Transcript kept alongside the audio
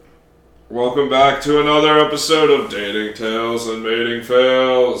Welcome back to another episode of Dating Tales and Mating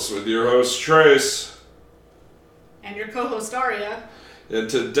Fails with your host Trace. And your co-host Aria. And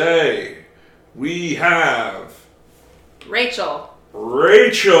today we have... Rachel.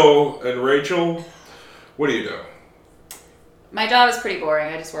 And Rachel, what do you do? My job is pretty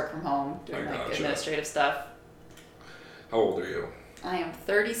boring. I just work from home doing administrative stuff. How old are you? I am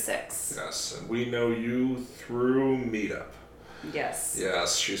 36. Yes, and we know you through Meetup. Yes.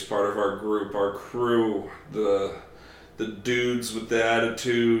 Yes, she's part of our group, our crew, the dudes with the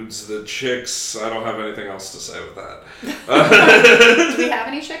attitudes, the chicks. I don't have anything else to say with that. Do we have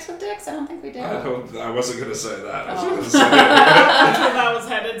any chicks with dicks? I don't think we do. I wasn't going to say that. I was Oh. going to say That's where that was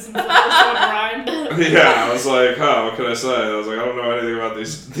headed since the first one rhymed. Yeah, I was like, what can I say? I was like, I don't know anything about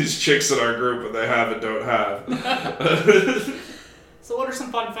these chicks in our group, but they have and don't have. So what are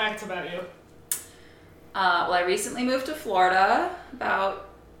some fun facts about you? Well, I recently moved to Florida about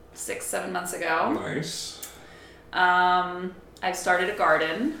 6-7 months ago. Nice. I've started a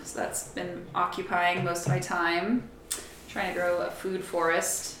garden, so that's been occupying most of my time. Trying to grow a food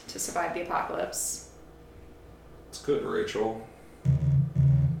forest to survive the apocalypse. It's good, Rachel.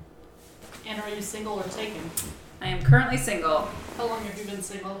 And are you single or taken? I am currently single How long have you been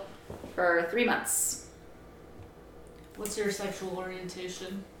single? for 3 months. What's your sexual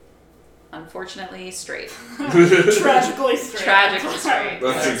orientation? Unfortunately, straight. Tragically straight. Tragically straight.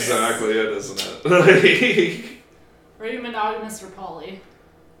 That's Yes. exactly it, isn't it? Are you monogamous or poly?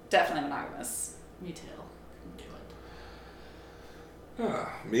 Definitely monogamous. Me too. Couldn't do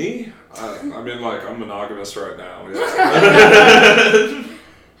it. Me? I'm monogamous right now. Yeah.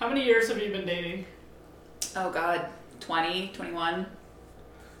 How many years have you been dating? Oh God, 20, 21.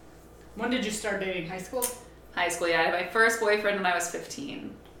 When did you start dating? High school? High school, yeah. I had my first boyfriend when I was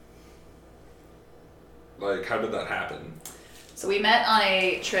 15. Like, how did that happen? So we met on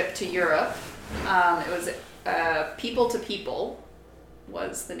a trip to Europe. It was People to People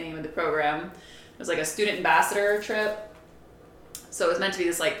was the name of the program. It was like a student ambassador trip. So it was meant to be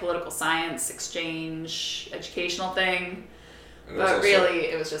this like political science exchange educational thing. And But really,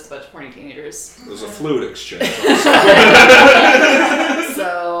 it was just a bunch of horny teenagers. It was a fluid exchange.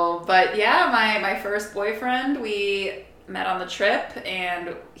 So, but yeah, my first boyfriend, we met on the trip,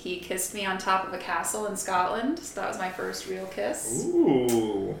 and he kissed me on top of a castle in Scotland. So that was my first real kiss.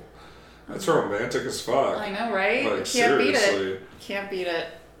 Ooh. That's romantic as fuck. I know, right? Like, Can't beat seriously. it. Can't beat it.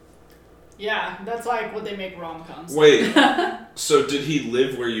 Yeah, that's like what they make rom-coms. Wait, so did he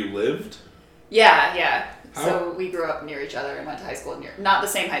live where you lived? Yeah. How? So we grew up near each other and went to high school near, not the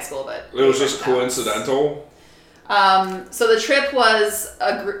same high school, but It was just different towns. coincidental? So the trip was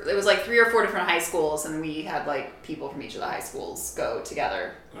it was like 3 or 4 different high schools, and we had like people from each of the high schools go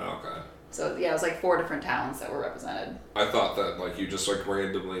together. Oh, okay. So yeah, it was like 4 different towns that were represented. I thought that like you just like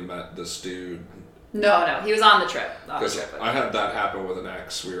randomly met this dude. No, he was on the trip. Because I had that happen with an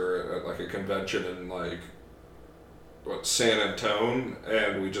ex. We were at like a convention in like San Antone,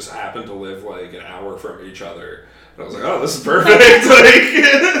 and we just happened to live like an hour from each other. And I was like, oh, this is perfect.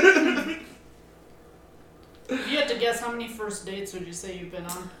 Like, If you had to guess, how many first dates would you say you've been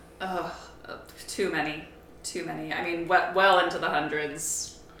on? Too many. I mean, well into the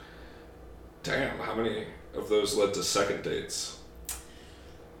hundreds. damn, how many of those led to second dates?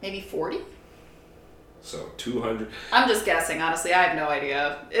 Maybe 40? So 200. I'm just guessing, honestly. I have no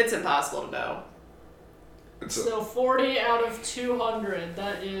idea. It's impossible to know. So 40 out of 200,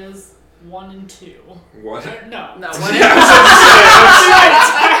 that is 1 in 2. What? No. No, Yeah, one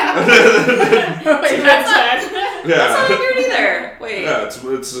Wait, that's bad. That's not yeah. weird either. Wait. Yeah, it's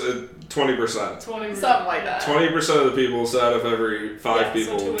 20%. 20. Something like that. 20% of the people, so out of every 5 Yeah, so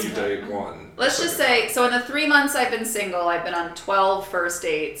people, 2 you and date 10. 1. Let's just say, so in the 3 months I've been single, I've been on 12 first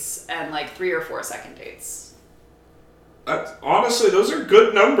dates and like 3 or 4 second dates. Honestly, those are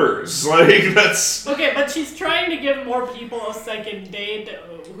good numbers. Like, that's... Okay, but she's trying to give more people a second date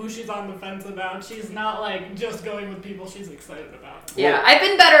who she's on the fence about. She's not like just going with people she's excited about. Yeah, I've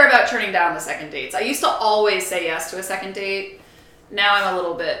been better about turning down the second dates. I used to always say yes to a second date. Now I'm a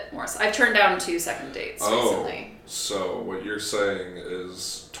little bit more... I've turned down 2 second dates recently. So what you're saying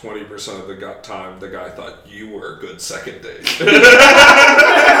is 20% of the time the guy thought you were a good second date.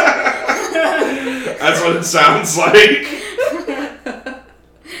 That's what it sounds like.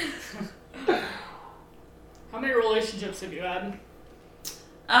 How many relationships have you had?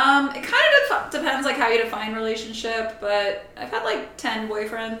 It kind of depends like how you define relationship, but I've had like 10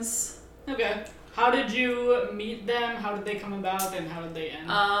 boyfriends. Okay. How did you meet them? How did they come about? And how did they end?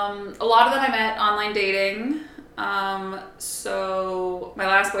 A lot of them I met online dating. So my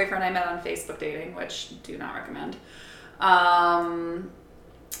last boyfriend I met on Facebook dating, which do not recommend.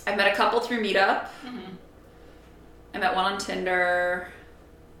 I met a couple through Meetup. Mm-hmm. I met one on Tinder.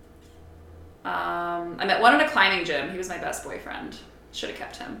 I met one in a climbing gym. He was my best boyfriend. Should have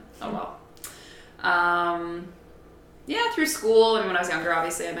kept him. Oh well. Yeah, through school. I mean, when I was younger,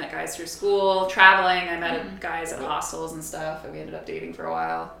 obviously, I met guys through school. Traveling, I met guys at hostels and stuff, and we ended up dating for a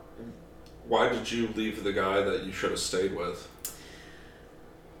while. Why did you leave the guy that you should have stayed with?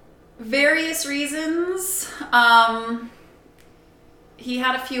 Various reasons. He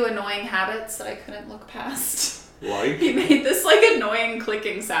had a few annoying habits that I couldn't look past. Like? He made this like annoying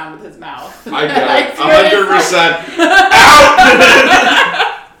clicking sound with his mouth. I got 100%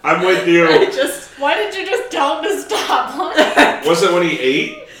 out. I'm with you. Why did you just tell him to stop? Was it when he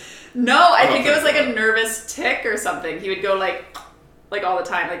ate? No, I think it was like a nervous tick or something. He would go like all the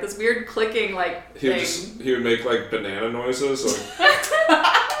time, like this weird clicking like thing. He would make like banana noises. Like...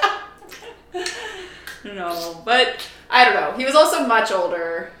 No, but I don't know. He was also much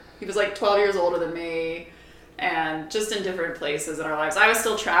older. He was like 12 years older than me, and just in different places in our lives. I was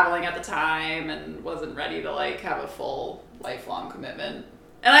still traveling at the time and wasn't ready to like have a full lifelong commitment.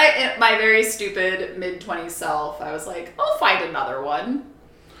 And in my very stupid mid-20s self, I was like, I'll find another one.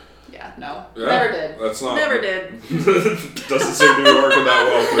 Yeah, no. Yeah, never did. That's not... Never did. Doesn't seem to be working that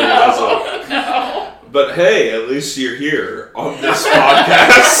well for you, does it? No. But hey, at least you're here on this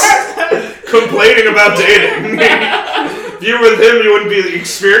podcast complaining about dating. If you were with him, you wouldn't be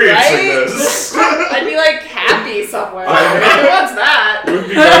experiencing this. I'd be like happy somewhere. Who wants that? You would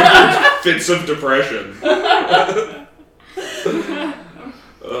be going through fits of depression.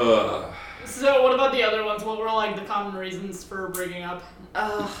 So what about the other ones? What were like the common reasons for breaking up?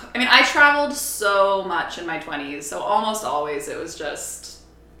 I mean, I traveled so much in my 20s, so almost always it was just,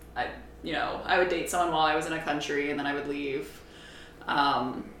 I would date someone while I was in a country and then I would leave.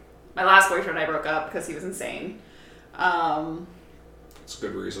 My last boyfriend I broke up because he was insane. That's a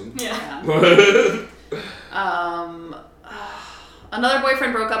good reason. Yeah. Another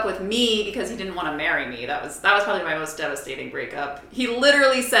boyfriend broke up with me because he didn't want to marry me. That was probably my most devastating breakup. He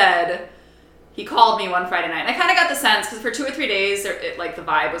literally said, he called me one Friday night. And I kind of got the sense, because for 2 or 3 days, the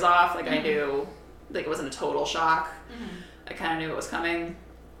vibe was off. Like, I knew, like, it wasn't a total shock. Mm-hmm. I kind of knew it was coming.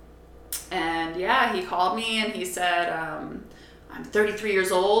 And, yeah, he called me and he said, I'm 33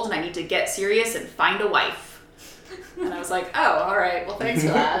 years old and I need to get serious and find a wife. And I was like, oh, all right. Well, thanks for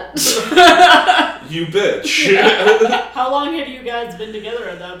that. You bitch. Yeah. How long had you guys been together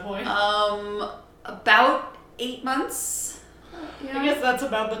at that point? About 8 months. Yeah. I guess that's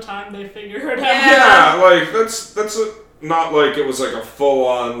about the time they figure it out. Yeah, like, that's not like it was like a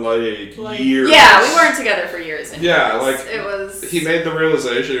full-on, like years. Yeah, we weren't together for years. Yeah, like, it was... He made the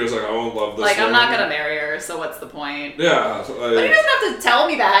realization, he was like, I won't love this Like, woman. I'm not gonna marry her, so what's the point? Yeah. Like, but he doesn't have to tell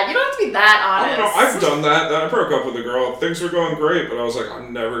me that. You don't have to be that honest. I don't know, I've done that. I broke up with a girl. Things were going great, but I was like,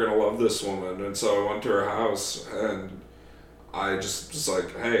 I'm never gonna love this woman. And so I went to her house, and I just was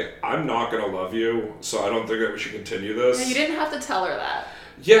like, hey, I'm not gonna love you, so I don't think that we should continue this. Yeah, you didn't have to tell her that.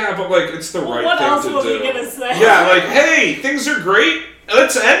 Yeah, but like, it's the right what thing else to was do. he gonna say? Yeah, like, hey, things are great.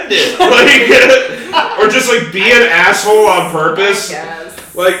 Let's end it. Like, or just like be an asshole on purpose. I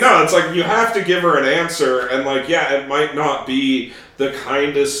guess. Like, no, it's like you have to give her an answer, and like, yeah, it might not be the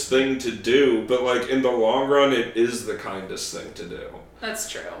kindest thing to do, but like in the long run, it is the kindest thing to do. That's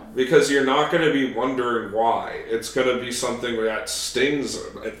true. Because you're not going to be wondering why. It's going to be something that stings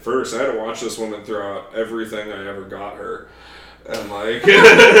at first. I had to watch this woman throw out everything I ever got her. And like,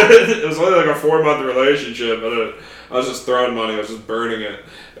 it was only like a 4-month relationship, and I was just throwing money, I was just burning it.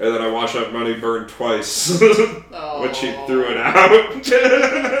 And then I watched that money burn twice when she threw it out.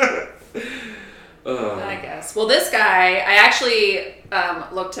 I guess. Well, this guy, I actually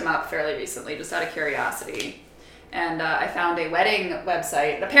looked him up fairly recently, just out of curiosity. And I found a wedding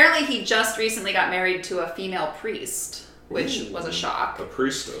website. Apparently, he just recently got married to a female priest, which was a shock. A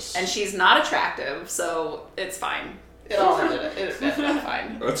priestess. And she's not attractive, so it's fine. It all ended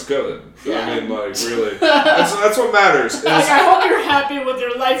fine. That's good. Yeah. I mean, like, really. That's what matters. Is, like, I hope you're happy with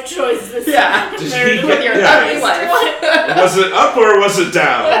your life choices. Yeah. Married with your ugly wife. Was it up or was it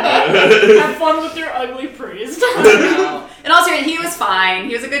down? Have fun with your ugly priest. And also, he was fine.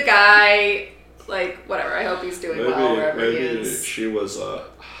 He was a good guy. Like, whatever. I hope he's doing well wherever he is. She was a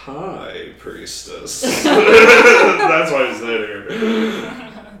high priestess. That's why he's dating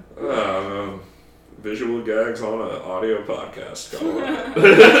her. Visual gags on an audio podcast.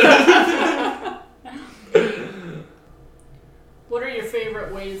 What are your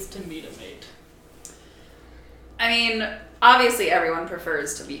favorite ways to meet a mate? I mean, obviously everyone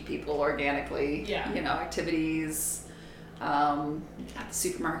prefers to meet people organically. Yeah. You know, activities, at the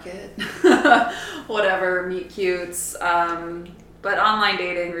supermarket, whatever, meet cutes. But online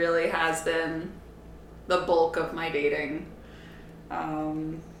dating really has been the bulk of my dating.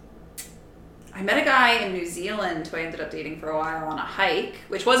 I met a guy in New Zealand who I ended up dating for a while on a hike,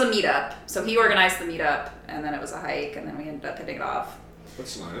 which was a meetup. So he organized the meetup, and then it was a hike, and then we ended up hitting it off.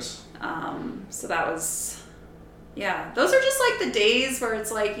 That's nice. So that was, yeah. Those are just like the days where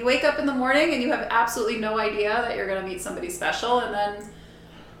it's like you wake up in the morning and you have absolutely no idea that you're going to meet somebody special, and then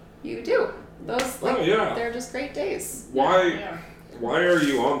you do. Those, like, they're just great days. Why are you on